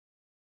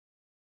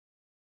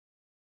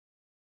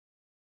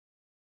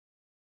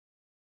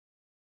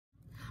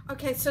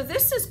Okay, so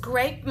this is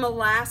grape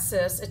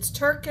molasses. It's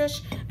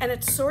Turkish and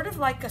it's sort of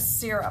like a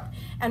syrup.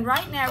 And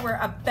right now we're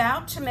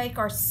about to make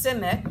our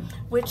simit,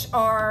 which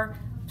are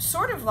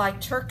sort of like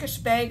Turkish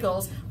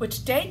bagels,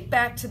 which date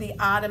back to the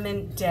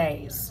Ottoman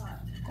days.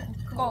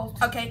 Cold.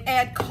 Okay,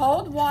 add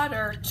cold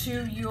water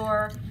to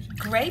your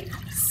grape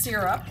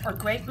syrup or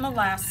grape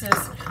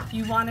molasses.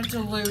 You want to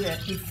dilute it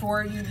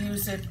before you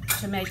use it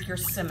to make your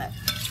simit.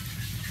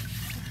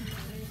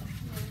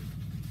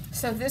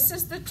 So this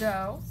is the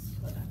dough.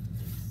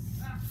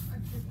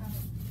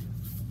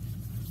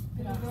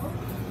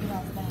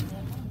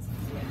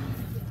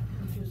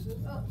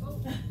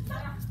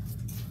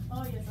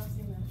 Oh yes, I've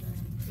seen that drink.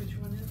 Which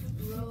one is it?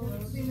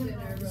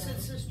 Rose. Is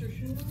it Sister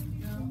Shoe?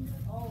 No.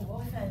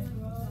 Oh, okay.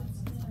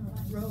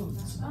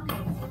 Rose.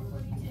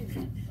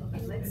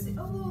 Okay, let's see.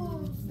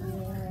 Oh,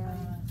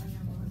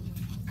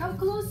 Come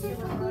closer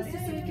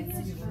so you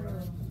can see.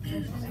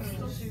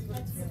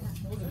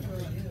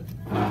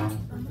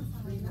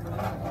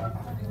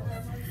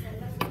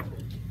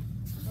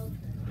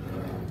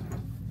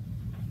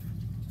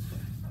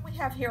 We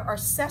have here our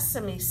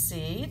sesame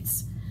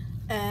seeds,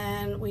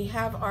 and we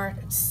have our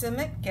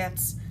simit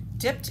gets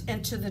dipped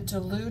into the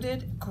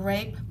diluted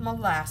grape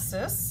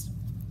molasses.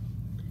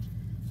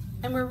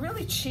 And we're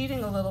really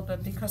cheating a little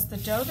bit because the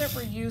dough that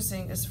we're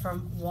using is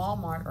from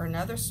Walmart or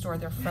another store.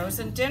 They're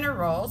frozen dinner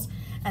rolls,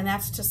 and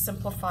that's to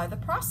simplify the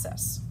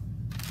process.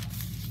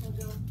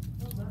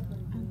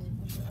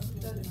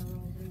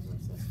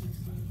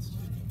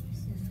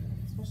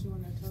 especially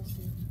when they're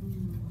toasted.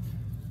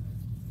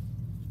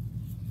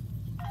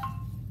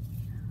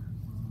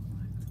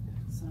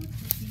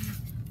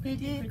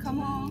 Preheat, come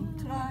on,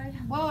 try.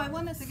 Whoa, I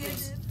want to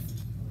get.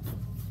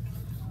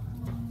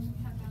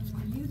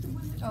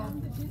 Oh.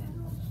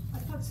 I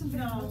thought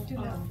somebody looked it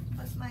up.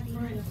 What's my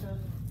Right.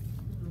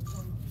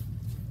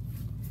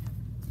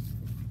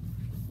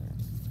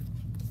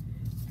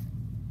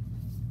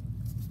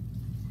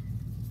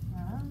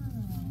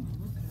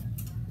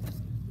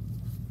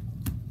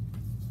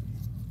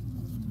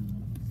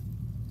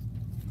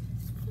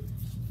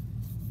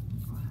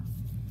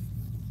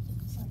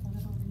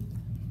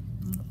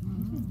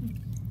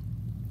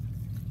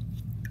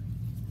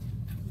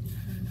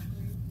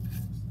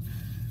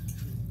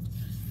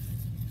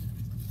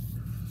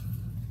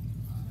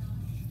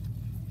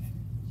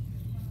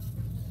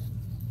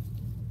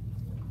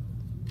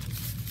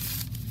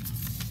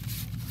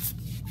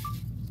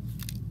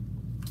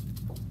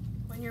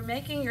 When you're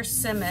making your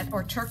simit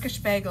or Turkish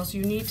bagels,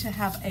 you need to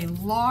have a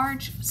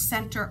large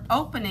center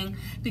opening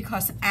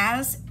because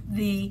as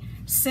the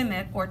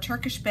simit or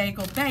Turkish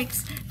bagel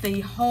bakes,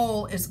 the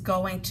hole is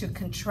going to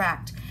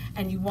contract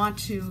and you want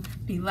to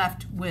be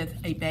left with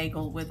a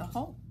bagel with a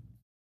hole.